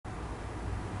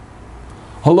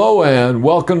Hello and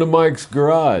welcome to Mike's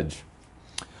Garage.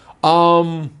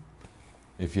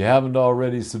 If you haven't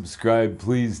already subscribed,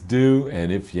 please do.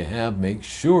 And if you have, make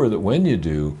sure that when you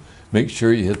do, make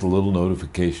sure you hit the little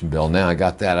notification bell. Now I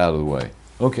got that out of the way.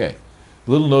 Okay,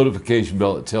 little notification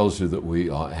bell that tells you that we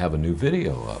have a new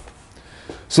video up.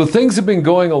 So things have been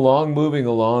going along, moving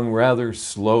along rather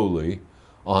slowly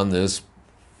on this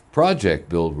project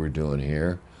build we're doing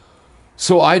here.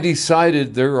 So I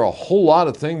decided there are a whole lot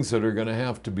of things that are going to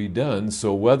have to be done.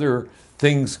 So whether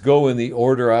things go in the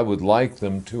order I would like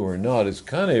them to or not is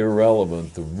kind of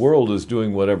irrelevant. The world is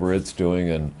doing whatever it's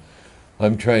doing, and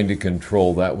I'm trying to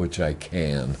control that which I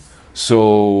can.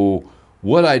 So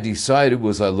what I decided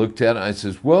was I looked at it and I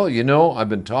said, well, you know, I've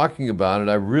been talking about it.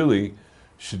 I really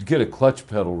should get a clutch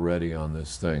pedal ready on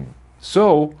this thing.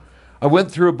 So I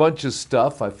went through a bunch of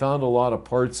stuff. I found a lot of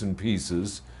parts and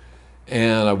pieces.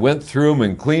 And I went through them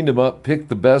and cleaned them up, picked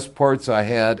the best parts I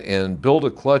had, and built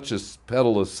a clutch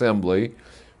pedal assembly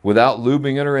without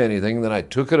lubing it or anything. Then I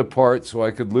took it apart so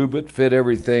I could lube it, fit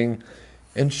everything,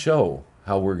 and show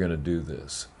how we're going to do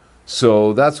this.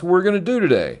 So that's what we're going to do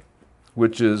today,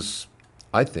 which is,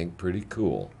 I think, pretty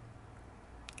cool.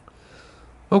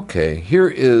 Okay, here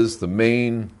is the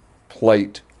main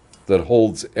plate that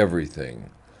holds everything.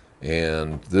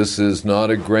 And this is not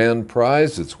a grand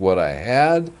prize. It's what I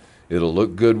had. It'll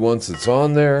look good once it's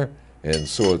on there, and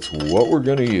so it's what we're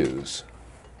going to use.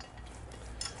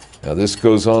 Now this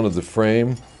goes onto the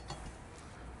frame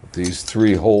with these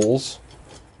 3 holes.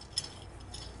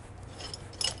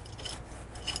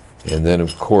 And then,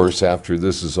 of course, after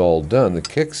this is all done, the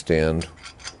kickstand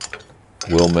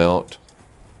will mount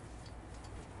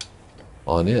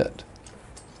on it.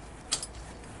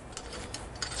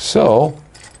 So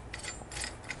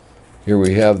here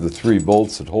we have the 3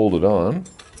 bolts that hold it on.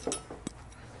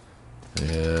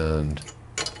 And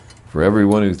for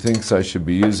everyone who thinks I should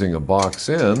be using a box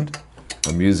end,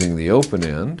 I'm using the open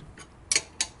end.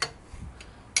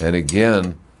 And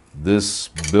again, this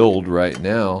build right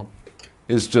now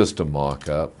is just a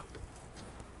mock-up.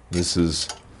 This is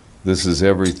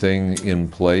everything in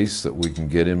place that we can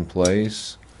get in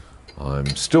place. I'm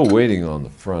still waiting on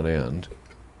the front end,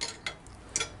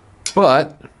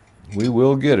 but we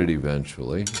will get it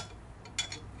eventually.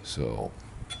 So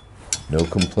no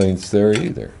complaints there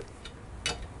either.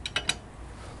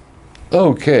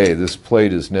 Okay, this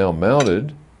plate is now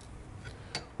mounted.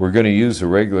 We're going to use a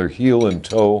regular heel and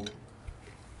toe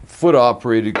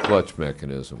foot-operated clutch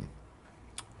mechanism.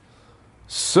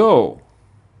 So,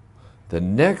 the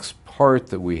next part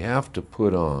that we have to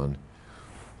put on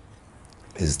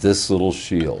is this little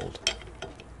shield.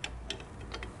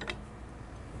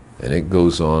 And it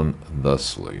goes on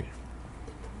thusly.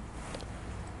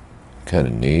 Kind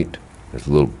of neat. There's a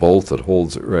little bolt that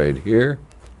holds it right here.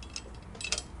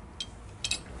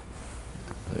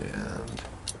 And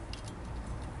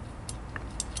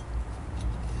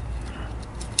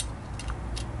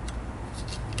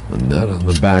a nut on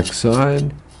the back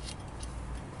side.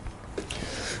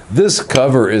 This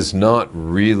cover is not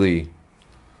really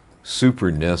super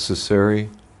necessary,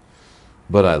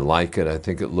 but I like it. I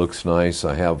think it looks nice.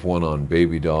 I have one on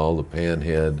Baby Doll, the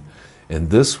Panhead, and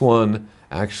this one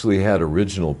actually had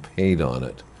original paint on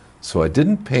it. So I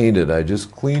didn't paint it, I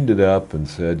just cleaned it up and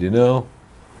said, you know,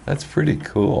 that's pretty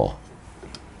cool.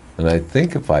 And I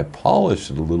think if I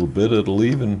polish it a little bit, it'll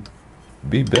even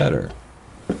be better.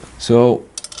 So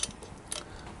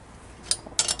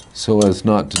as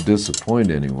not to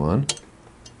disappoint anyone.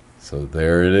 So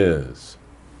there it is.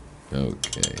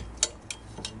 Okay.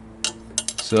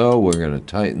 So we're going to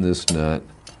tighten this nut,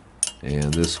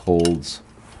 and this holds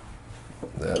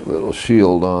that little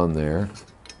shield on there,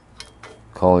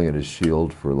 calling it a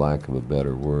shield for lack of a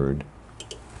better word.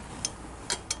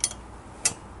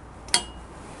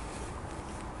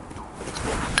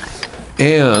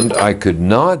 And I could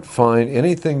not find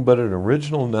anything but an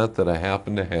original nut that I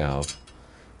happen to have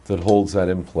that holds that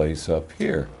in place up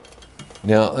here.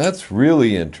 Now that's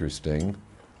really interesting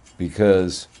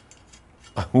because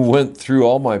I went through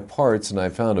all my parts and I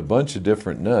found a bunch of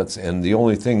different nuts, and the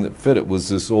only thing that fit it was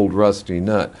this old rusty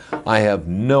nut. I have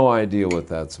no idea what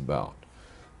that's about.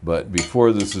 But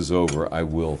before this is over, I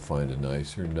will find a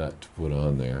nicer nut to put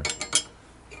on there.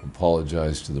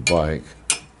 Apologize to the bike.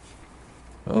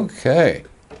 Okay,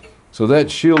 so that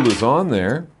shield is on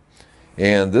there,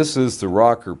 and this is the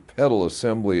rocker pedal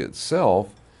assembly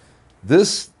itself.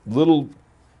 This little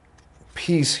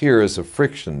piece here is a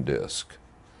friction disc.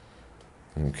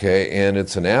 Okay, and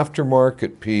it's an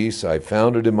aftermarket piece. I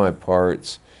found it in my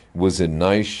parts. It was in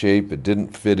nice shape. It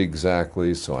didn't fit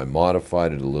exactly, so I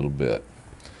modified it a little bit.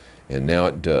 And now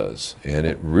it does. And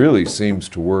it really seems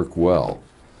to work well.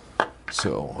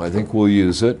 So I think we'll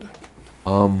use it.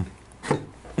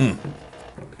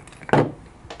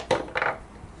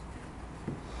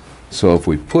 So if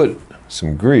we put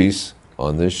some grease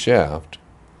on this shaft,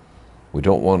 we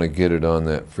don't want to get it on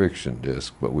that friction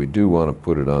disc, but we do want to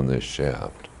put it on this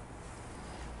shaft.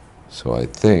 So I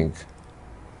think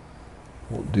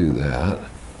we'll do that.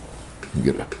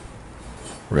 Get a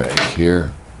rag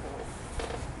here.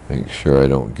 Make sure I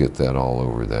don't get that all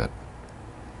over that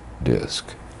disc.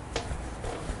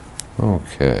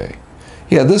 Okay.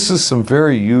 Yeah, this is some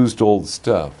very used old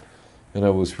stuff, and I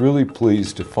was really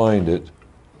pleased to find it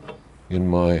in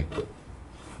my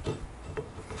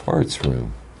parts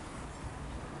room.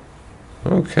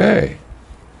 Okay.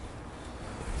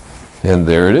 And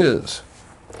there it is.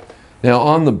 Now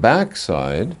on the back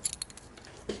side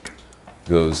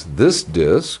goes this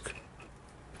disc.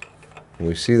 Can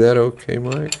we see that okay,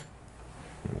 Mike?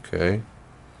 Okay.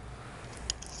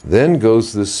 Then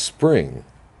goes this spring.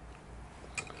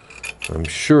 I'm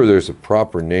sure there's a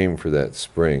proper name for that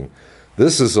spring.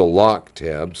 This is a lock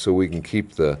tab so we can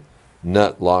keep the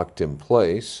nut locked in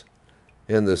place.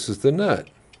 And this is the nut.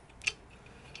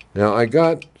 Now I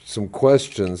got some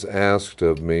questions asked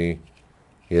of me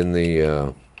in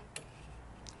the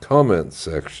comments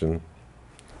section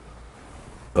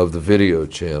of the video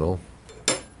channel.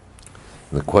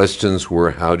 And the questions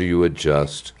were, how do you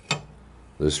adjust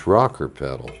this rocker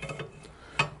pedal?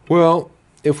 Well,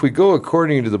 if we go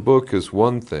according to the book is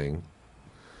one thing.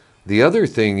 The other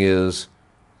thing is,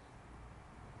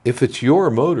 if it's your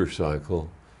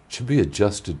motorcycle, it should be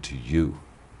adjusted to you.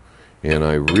 And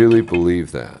I really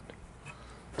believe that.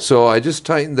 So I just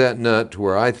tightened that nut to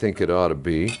where I think it ought to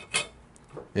be.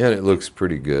 And it looks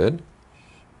pretty good.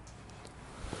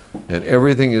 And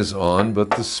everything is on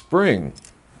but the spring.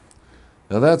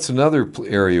 Now that's another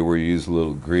area where you use a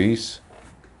little grease.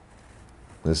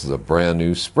 This is a brand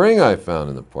new spring I found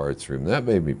in the parts room. That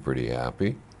made me pretty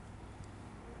happy.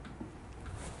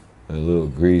 A little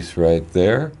grease right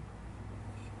there.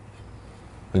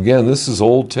 Again, this is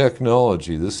old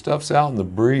technology. This stuff's out in the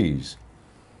breeze.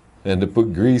 And to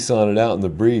put grease on it out in the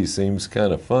breeze seems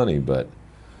kind of funny, but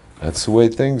that's the way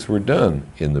things were done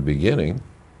in the beginning.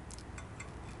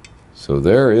 So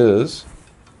there is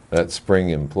that spring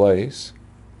in place.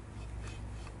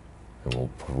 And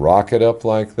we'll rock it up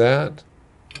like that.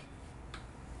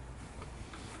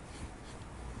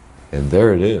 And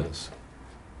there it is.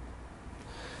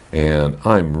 And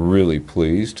I'm really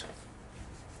pleased.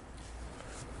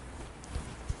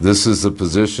 This is the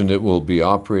position it will be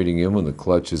operating in when the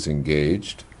clutch is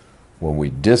engaged. When we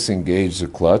disengage the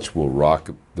clutch, we'll rock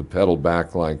the pedal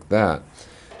back like that.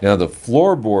 Now the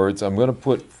floorboards, I'm going to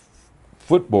put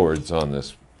footboards on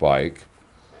this bike.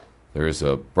 There's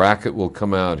a bracket will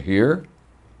come out here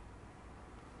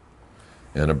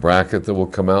and a bracket that will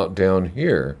come out down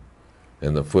here,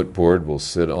 and the footboard will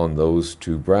sit on those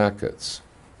two brackets.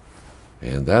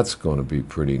 And that's going to be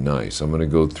pretty nice. I'm going to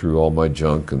go through all my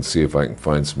junk and see if I can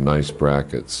find some nice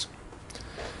brackets.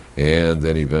 And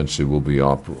then eventually we'll be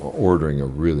ordering a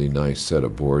really nice set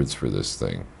of boards for this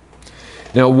thing.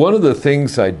 Now, one of the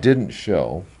things I didn't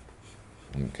show,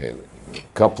 okay, a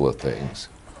couple of things.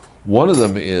 One of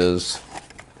them is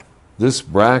this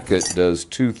bracket does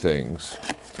two things.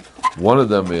 One of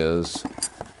them is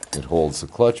it holds the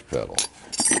clutch pedal.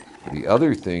 The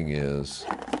other thing is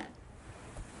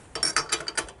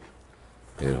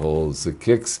it holds the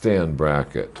kickstand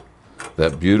bracket.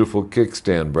 That beautiful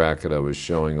kickstand bracket I was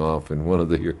showing off in one of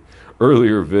the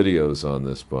earlier videos on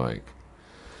this bike.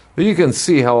 But you can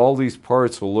see how all these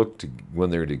parts will look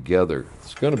when they're together.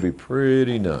 It's going to be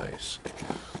pretty nice.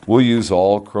 We'll use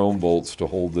all chrome bolts to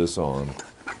hold this on,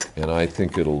 and I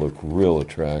think it'll look real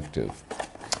attractive.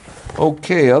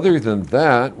 Okay, other than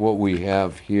that, what we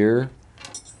have here,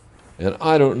 and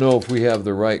I don't know if we have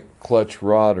the right clutch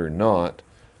rod or not.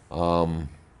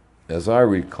 As I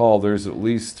recall, there's at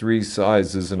least 3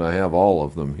 sizes, and I have all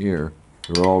of them here.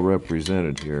 They're all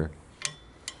represented here.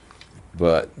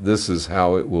 But this is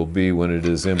how it will be when it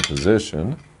is in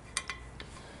position.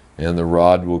 And the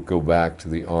rod will go back to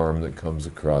the arm that comes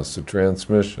across the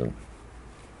transmission.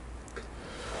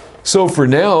 So for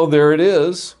now, there it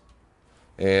is.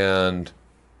 And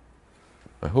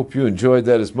I hope you enjoyed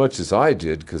that as much as I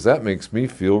did, because that makes me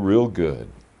feel real good.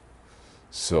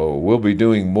 So we'll be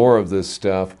doing more of this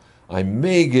stuff. I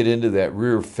may get into that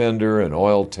rear fender and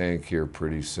oil tank here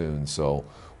pretty soon. So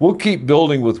we'll keep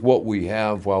building with what we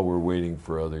have while we're waiting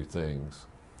for other things.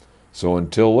 So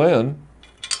until then,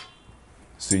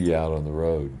 see you out on the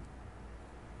road.